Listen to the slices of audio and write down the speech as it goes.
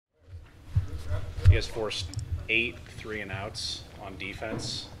You guys forced 8 3-and-outs on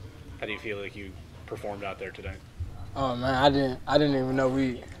defense. How do you feel like you performed out there today? Oh man, I didn't even know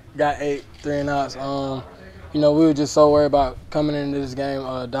we got 8 3-and-outs. We were just so worried about coming into this game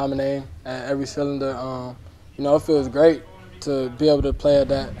dominating at every cylinder. It feels great to be able to play at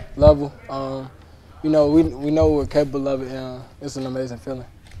that level. We know we're capable of it, and it's an amazing feeling.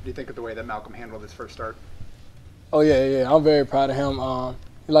 What do you think of the way that Malcolm handled his first start? Oh yeah, I'm very proud of him.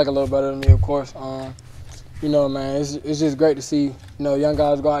 He's like a little better than me, of course. Man, it's just great to see young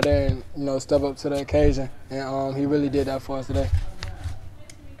guys go out there and step up to the occasion, and he really did that for us today.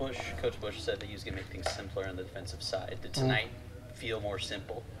 Coach Bush said that he was going to make things simpler on the defensive side. Did tonight feel more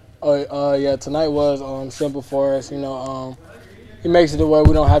simple? Yeah, tonight was simple for us. He makes it to where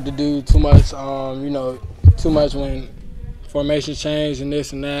we don't have to do too much. Too much when formations change and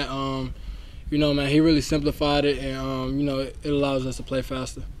this and that. Man, he really simplified it, and it allows us to play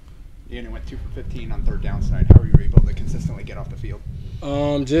faster. You only went 2 for 15 on third down tonight. How were you able to consistently get off the field?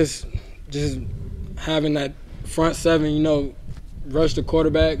 Just having that front seven, rush the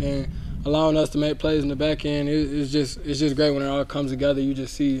quarterback and allowing us to make plays in the back end. It's just great when it all comes together. You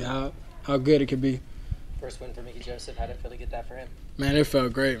just see how good it can be. First win for Mickey Joseph. How did it feel to get that for him? Man, it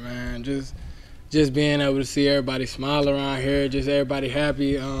felt great, man. Just being able to see everybody smile around here, just everybody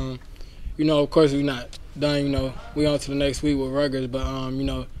happy. Of course we're not done. We on to the next week with Rutgers, but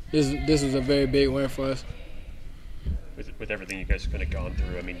this was a very big win for us. With everything you guys have kind of gone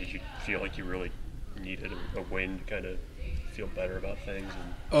through, I mean, did you feel like you really needed a win to kind of feel better about things?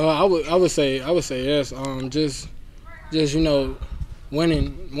 I would say yes.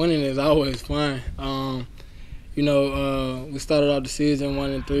 Winning is always fun. We started off the season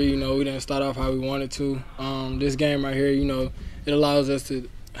 1-3. We didn't start off how we wanted to. This game right here, it allows us to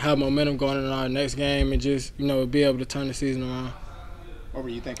have momentum going into our next game and just be able to turn the season around. What were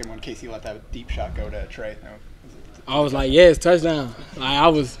you thinking when Casey let that deep shot go to Trey? I was like, yes, touchdown. I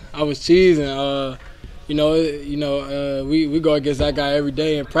was cheesing. We go against that guy every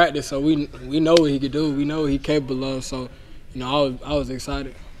day in practice, so we know what he could do. We know what he's capable of. So, I was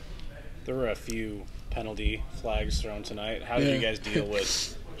excited. There were a few penalty flags thrown tonight. How did you guys deal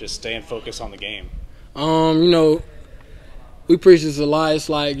with just staying focused on the game? We preach this a lot. It's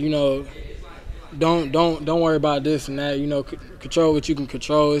like, don't worry about this and that. Control what you can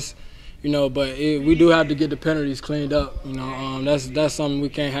control. But we do have to get the penalties cleaned up. That's something we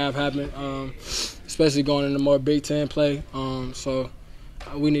can't have happen, especially going into more Big Ten play. So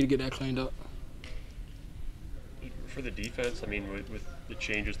we need to get that cleaned up. For the defense, I mean, with the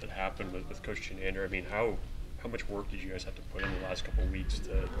changes that happened with Coach Chenander, I mean, how much work did you guys have to put in the last couple of weeks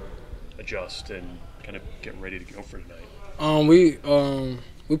to adjust and kind of get ready to go for tonight?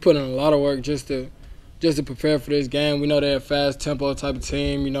 We put in a lot of work just to prepare for this game. We know they're a fast tempo type of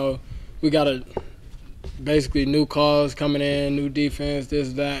team. We got basically new calls coming in, new defense,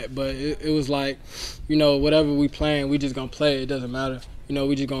 this, that. But it was like, whatever we playing, we just gonna play. It doesn't matter.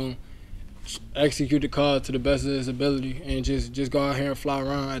 We just gonna execute the call to the best of his ability and just go out here and fly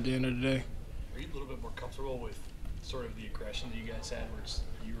around at the end of the day. Are you a little bit more comfortable with sort of the aggression that you guys had, where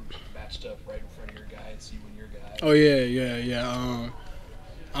you were matched up right in front of your guy and see when your guy? Oh yeah.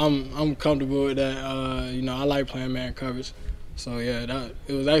 I'm comfortable with that. I like playing man coverage, so yeah,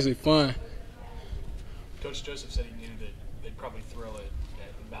 it was actually fun. Coach Joseph said he knew that they'd probably throw it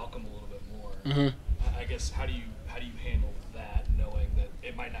at Malcolm a little bit more. Mm-hmm. I guess how do you handle that, knowing that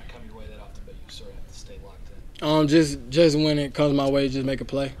it might not come your way that often, but you sort of have to stay locked in? Just when it comes my way, just make a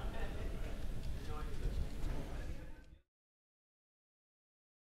play.